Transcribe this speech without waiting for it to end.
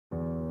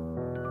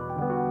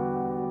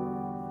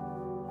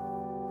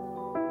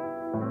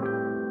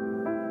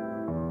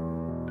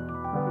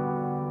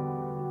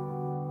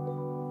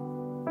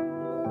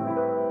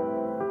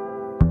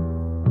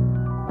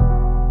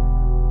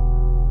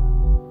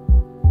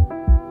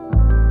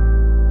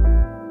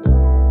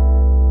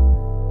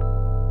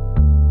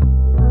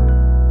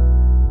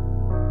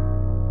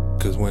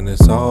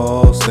it's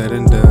all said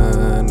and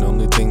done,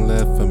 only thing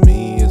left for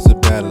me is a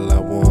battle I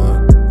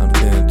won. I'm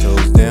 10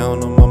 toes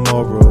down on my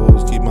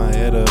morals, keep my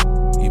head up,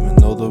 even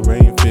though the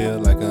rain feel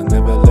like I'll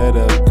never let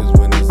up. Cause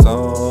when it's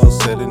all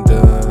said and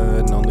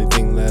done, only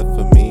thing left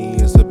for me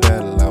is a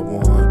battle I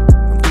won.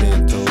 I'm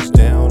 10 toes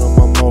down on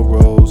my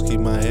morals, keep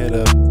my head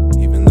up,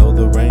 even though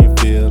the rain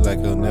feel like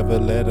I'll never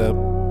let up.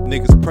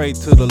 Niggas pray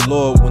to the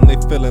Lord when they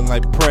feeling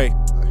like prey.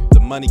 The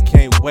money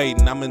can't wait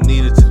and I'ma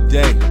need it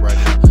today.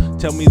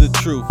 Tell me the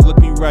truth, look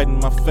me right in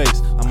my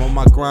face. I'm on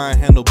my grind,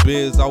 handle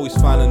biz, always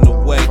finding a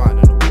way.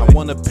 I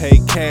wanna pay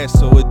cash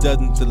so it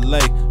doesn't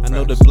delay. I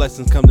know the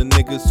blessings come to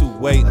niggas who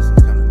wait,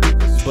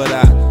 but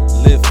I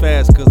live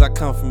fast cause I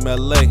come from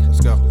LA.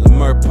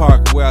 Leimert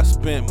Park where I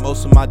spent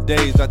most of my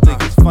days. I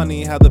think it's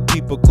funny how the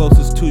people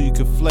closest to you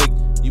can flake.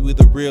 You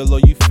either real or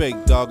you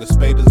fake, dog. A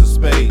spade is a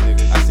spade.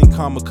 I seen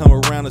karma come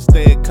around and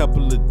stay a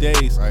couple of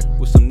days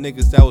with some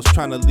niggas that was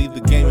trying to leave the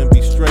game and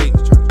be straight.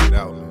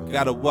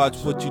 Gotta watch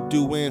what you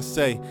do and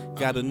say.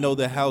 Gotta know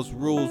the house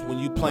rules when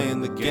you playing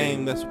the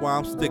game. That's why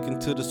I'm sticking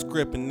to the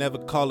script and never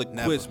call it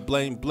quits.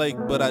 Blame Blake,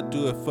 but I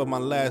do it for my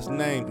last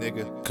name,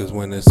 nigga. Cause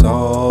when it's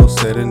all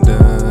said and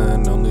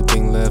done, only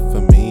thing left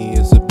for me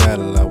is a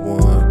battle I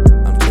won.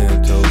 I'm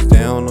 10 toes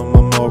down on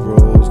my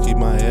morals, keep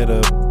my head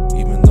up,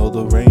 even though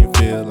the rain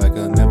feel like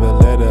I'll never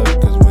let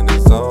up. Cause when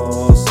it's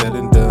all said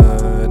and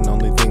done,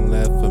 only thing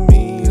left for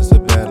me is a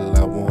battle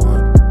I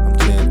won. I'm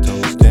 10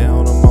 toes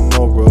down on my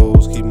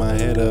morals, keep my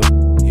head up,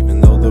 even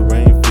though the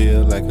rain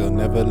feel like I'll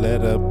never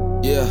let up.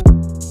 Yeah,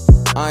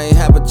 I ain't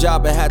have a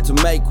job, I had to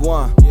make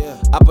one.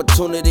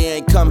 Opportunity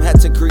ain't come, had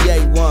to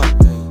create one.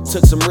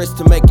 Took some risks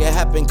to make it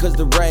happen cause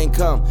the rain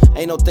come.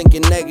 Ain't no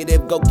thinking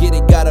negative, go get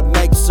it, gotta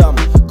make some.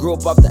 Grew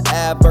up off the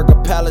Ab, Burger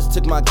Palace,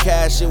 took my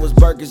cash. It was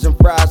burgers and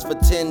fries for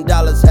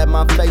 $10, had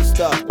my face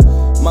stuffed.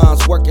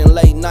 Mom's working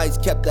late nights,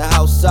 kept the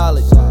house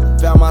solid.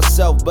 Found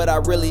myself, but I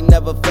really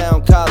never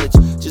found college.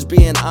 Just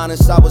being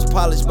honest, I was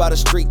polished by the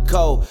street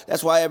code.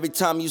 That's why every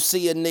time you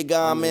see a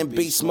nigga, I'm in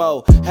beast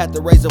mode. Had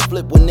to raise a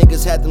flip when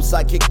niggas had them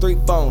sidekick 3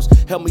 phones.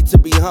 Help me to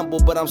be humble,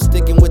 but I'm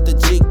sticking with the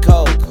G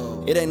code.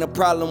 It ain't a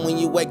problem when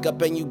you wake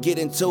up and you get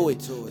into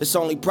it. It's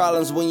only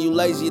problems when you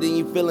lazy, then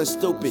you feeling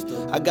stupid.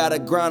 I got a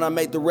grind, I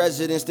made the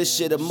residents, this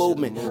shit a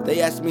movement.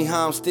 They ask me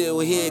how I'm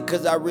still here,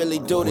 cause I really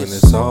do this. When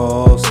it's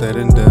all said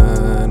and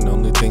done,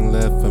 only thing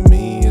left for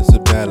me is a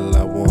battle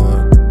I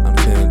won. I'm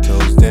 10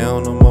 toes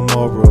down on my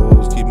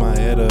morals, keep my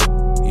head up,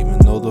 even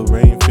though the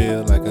rain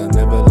feel like I'll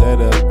never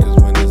let up.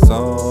 Cause when it's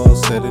all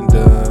said and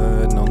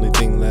done, only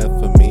thing left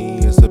for me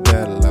is a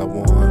battle I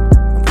won.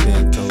 I'm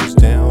 10 toes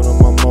down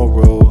on my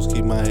morals,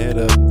 keep my head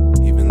up,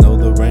 even though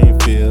the rain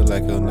feel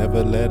like I'll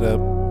never let up.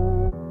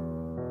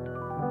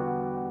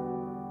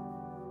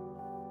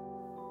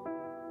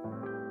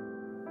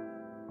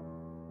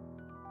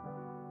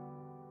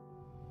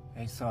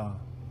 Hey, so,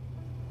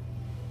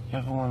 you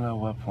ever wonder at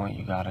what point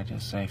you gotta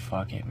just say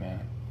fuck it, man?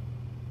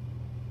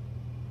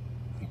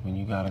 Like when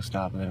you gotta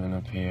stop living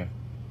up here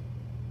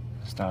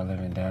and start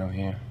living down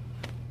here?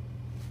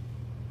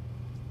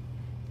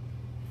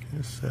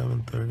 It's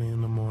 7:30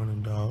 in the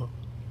morning, dog.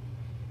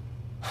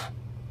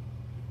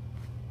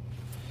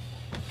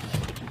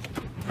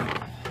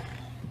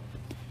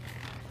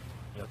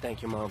 Yo,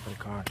 thank your mom for the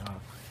car, dog.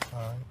 All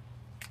right.